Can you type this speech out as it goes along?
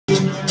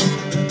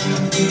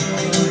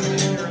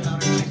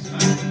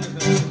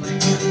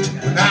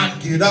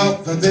get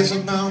off of this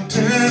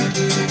mountain,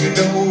 you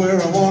know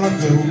where I wanna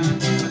go.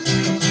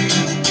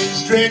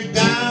 Straight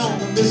down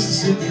the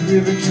Mississippi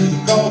River to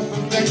the Gulf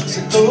of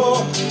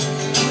Mexico,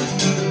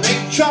 to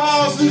Lake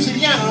Charles,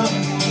 Louisiana,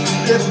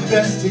 little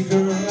Bestie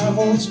girl I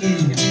once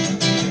knew.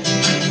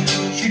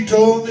 She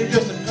told me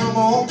just to come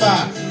on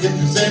by if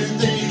there's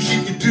anything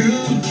she could do.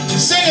 She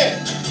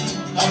said,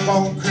 up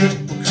on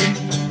Cripple Creek,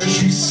 and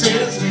she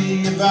sends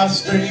me if I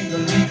string a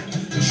leak,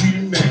 and she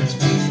mends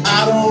me.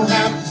 I don't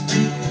have to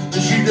speak,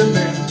 and she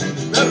demands me.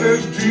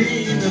 Lover's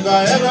dream if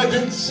I ever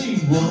did see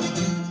one.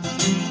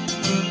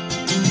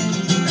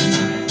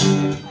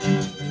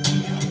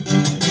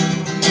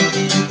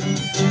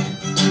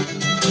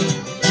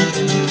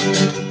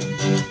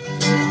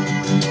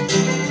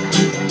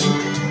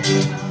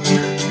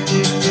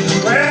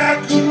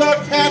 Well, good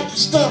luck had to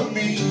stun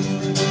me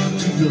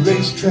to the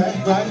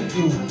racetrack right to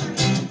go.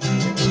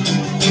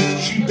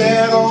 She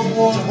bet on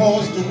one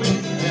horse to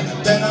win, and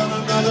I bet on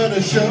another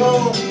to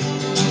show.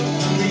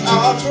 The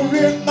odds were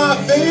in my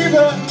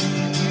favor,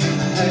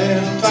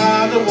 and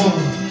 5-1.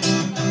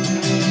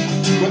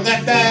 When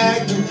that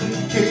bag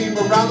came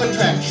around the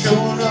track,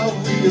 showing up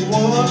we had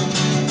won.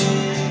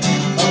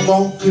 Up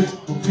on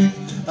Cripple Creek,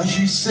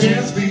 she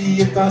sends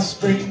me if I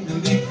spring a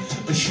leak,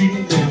 but she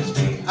mends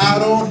me. I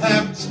don't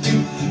have to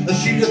speak, but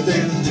she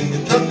defends me.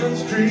 A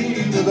drunken's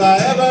dream if I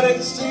ever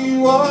did see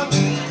one.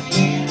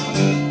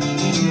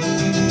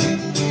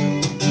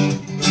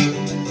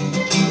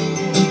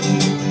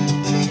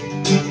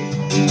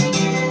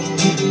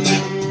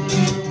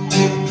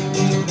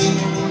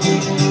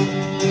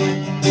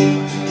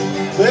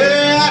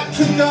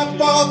 Took up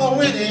all the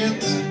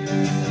winnings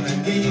and I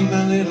gave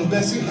my little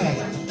Bessie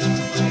half.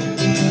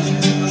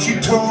 She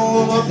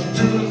told them and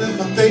threw them in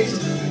my face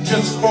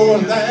just for a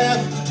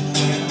laugh.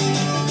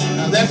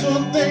 Now that's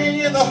one thing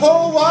in the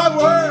whole wide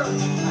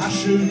world I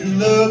sure do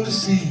love to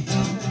see.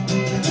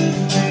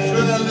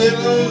 For that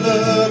little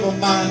love of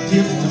mine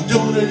dipped the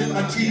donut in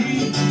my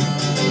tea.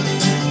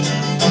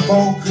 Up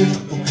on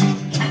Cripple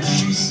Creek,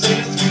 she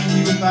sends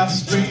me if I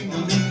spring a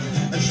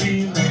leak, and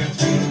she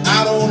mans me.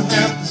 I don't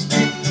have to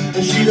speak,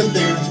 and she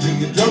defends me.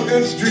 A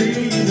drunken's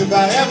dream if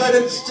I ever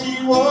did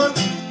see one.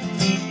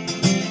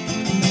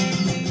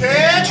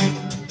 Ted?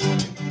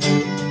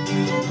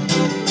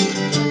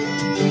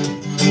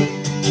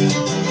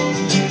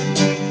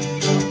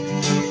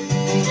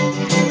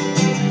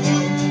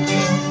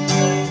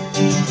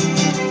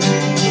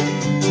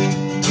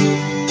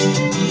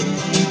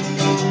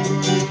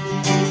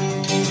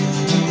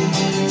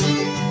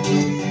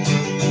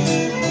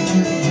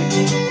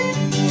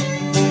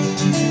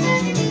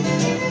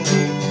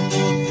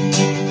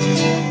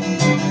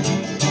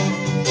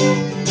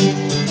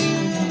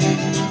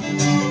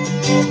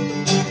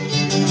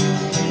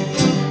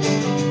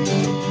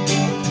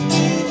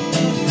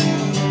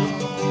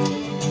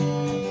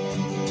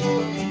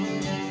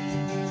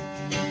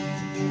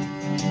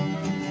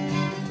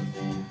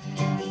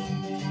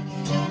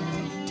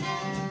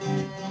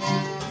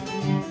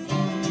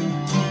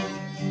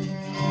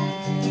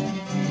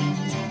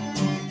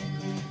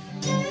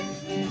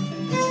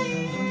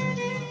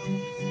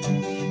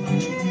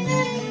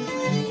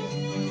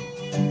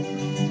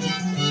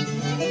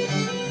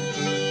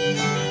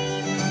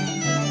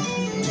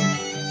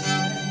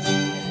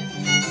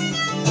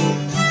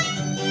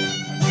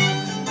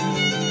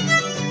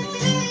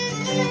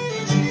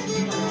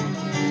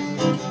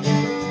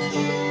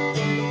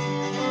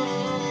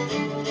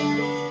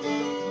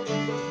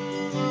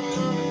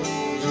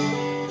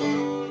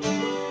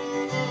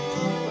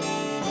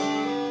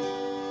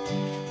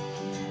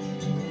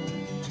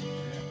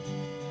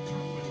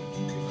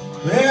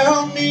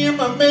 Well, me and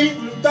my mate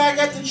were back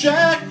at the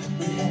jack.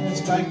 We had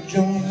Spike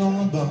Jones on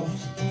the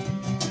boss.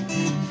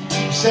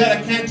 He said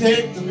I can't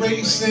take the way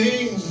he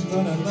sings,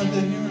 but I love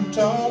to hear him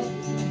talk.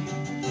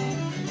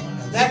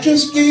 And that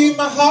just gave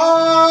my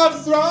heart a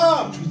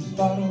throb to the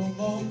bottom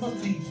of my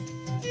feet.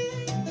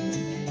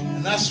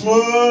 And I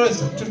swore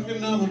as I took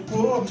another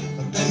pour,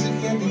 the best it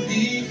can be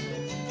beat.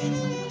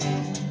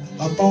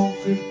 Up on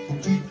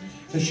Cripple Creek,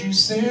 and she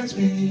sends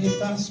me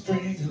if I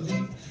spring a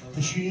leak,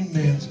 and she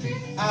mends me.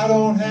 I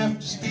don't have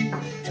to speak,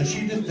 and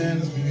she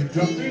defends me. A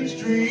drunkard's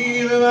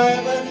dream if I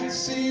ever did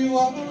see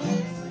one.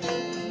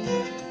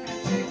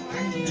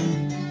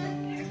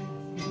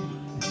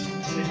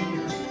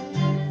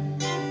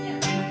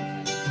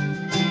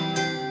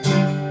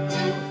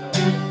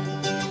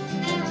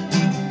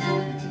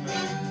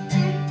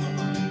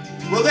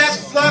 Well, that's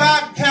a flood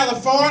out in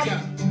California,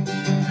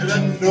 and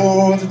up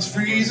north it's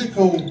freezing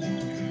cold.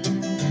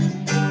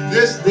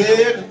 This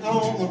living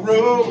on the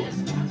road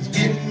is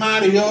getting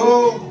mighty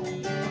old.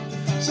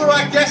 So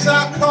I guess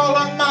I'll call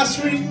up my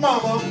sweet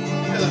mama,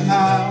 and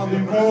I'll be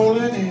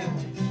rolling in.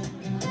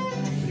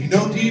 You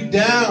know, deep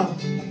down,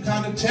 I'm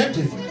kind of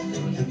tempted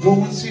to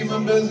go and see my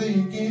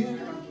Bessie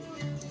again.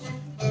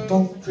 Up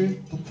on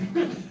Cripple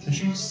Creek, and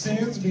she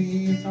sends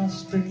me if I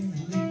spring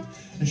a leak,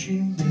 and she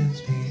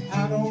mends me.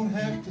 I don't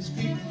have to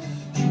speak,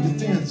 she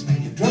defends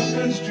me. A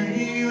drunkard's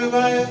dream if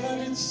I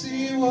ever did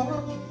see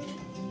one.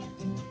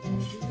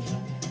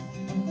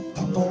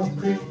 Up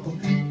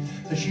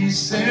she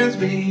sends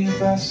me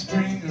if I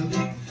spring a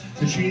leak,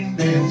 and she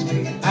bends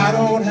me, I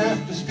don't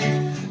have to speak,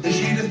 and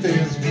she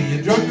defends me,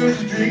 a drunker's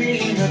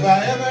dream if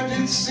I ever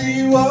did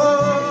see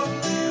one.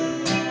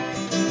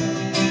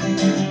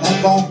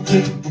 I'm on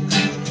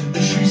Cripple,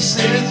 and she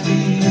sends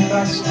me if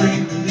I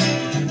spring a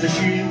leak, and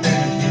she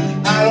bends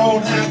me, I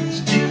don't have to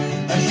speak,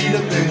 and she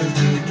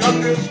defends me, a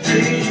drunker's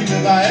dream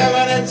if I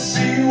ever did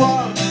see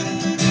one.